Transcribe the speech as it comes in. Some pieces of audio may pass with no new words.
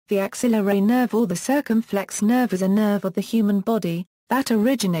The axillary nerve or the circumflex nerve is a nerve of the human body that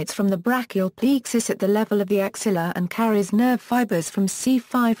originates from the brachial plexus at the level of the axilla and carries nerve fibers from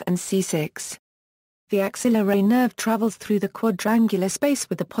C5 and C6. The axillary nerve travels through the quadrangular space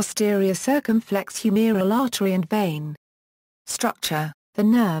with the posterior circumflex humeral artery and vein. Structure: the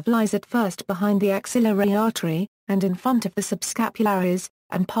nerve lies at first behind the axillary artery, and in front of the subscapularis,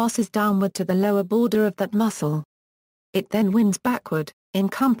 and passes downward to the lower border of that muscle. It then winds backward, in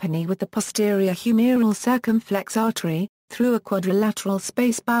company with the posterior humeral circumflex artery, through a quadrilateral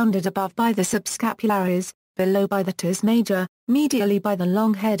space bounded above by the subscapularis, below by the teres major, medially by the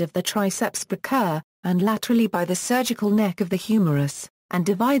long head of the triceps brachii, and laterally by the surgical neck of the humerus, and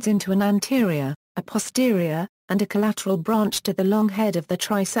divides into an anterior, a posterior, and a collateral branch to the long head of the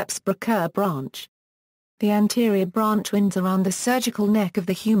triceps brachii branch. The anterior branch winds around the surgical neck of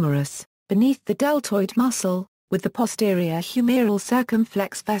the humerus, beneath the deltoid muscle, with the posterior humeral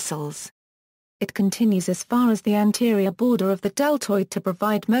circumflex vessels. It continues as far as the anterior border of the deltoid to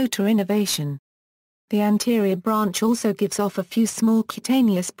provide motor innervation. The anterior branch also gives off a few small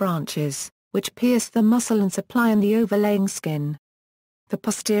cutaneous branches, which pierce the muscle and supply in the overlaying skin. The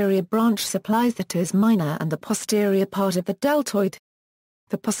posterior branch supplies the teres minor and the posterior part of the deltoid.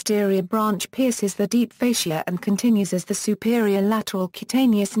 The posterior branch pierces the deep fascia and continues as the superior lateral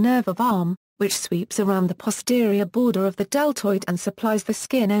cutaneous nerve of arm, which sweeps around the posterior border of the deltoid and supplies the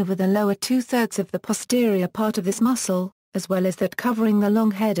skin over the lower two-thirds of the posterior part of this muscle, as well as that covering the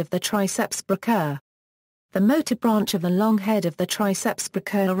long head of the triceps brachii. The motor branch of the long head of the triceps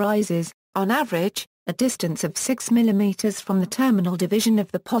brachii arises, on average, a distance of 6 mm from the terminal division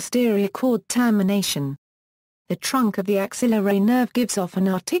of the posterior cord termination. The trunk of the axillary nerve gives off an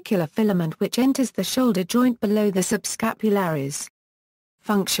articular filament which enters the shoulder joint below the subscapularis.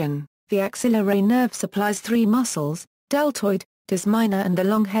 Function: the axillary nerve supplies three muscles, deltoid, teres minor and the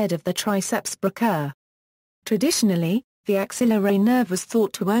long head of the triceps brachii. Traditionally, the axillary nerve was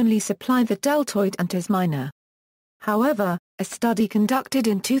thought to only supply the deltoid and teres minor. However, a study conducted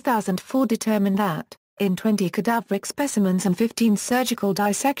in 2004 determined that, in 20 cadaveric specimens and 15 surgical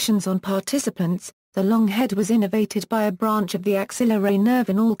dissections on participants, the long head was innervated by a branch of the axillary nerve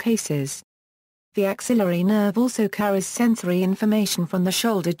in all cases. The axillary nerve also carries sensory information from the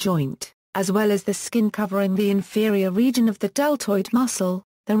shoulder joint, as well as the skin covering the inferior region of the deltoid muscle,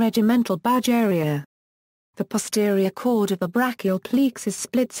 the regimental badge area. The posterior cord of the brachial plexus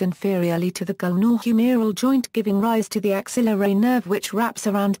splits inferiorly to the gulnar-humeral joint, giving rise to the axillary nerve which wraps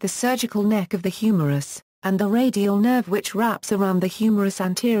around the surgical neck of the humerus, and the radial nerve which wraps around the humerus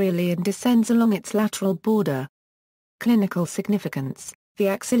anteriorly and descends along its lateral border. Clinical significance: the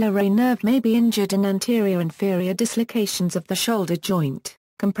axillary nerve may be injured in anterior-inferior dislocations of the shoulder joint,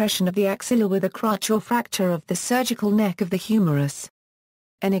 compression of the axilla with a crutch or fracture of the surgical neck of the humerus.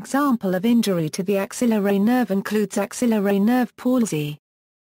 An example of injury to the axillary nerve includes axillary nerve palsy.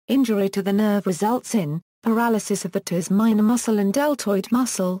 Injury to the nerve results in paralysis of the teres minor muscle and deltoid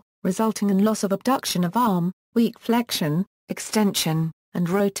muscle, resulting in loss of abduction of arm, weak flexion, extension, and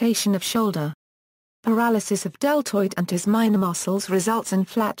rotation of shoulder. Paralysis of deltoid and teres minor muscles results in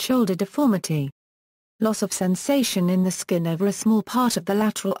flat shoulder deformity. Loss of sensation in the skin over a small part of the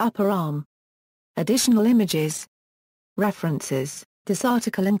lateral upper arm. Additional images. References: this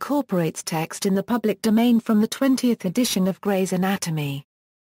article incorporates text in the public domain from the 20th edition of Gray's Anatomy.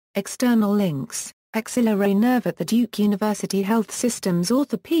 External links: axillary nerve at the Duke University Health Systems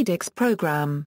Orthopedics Program.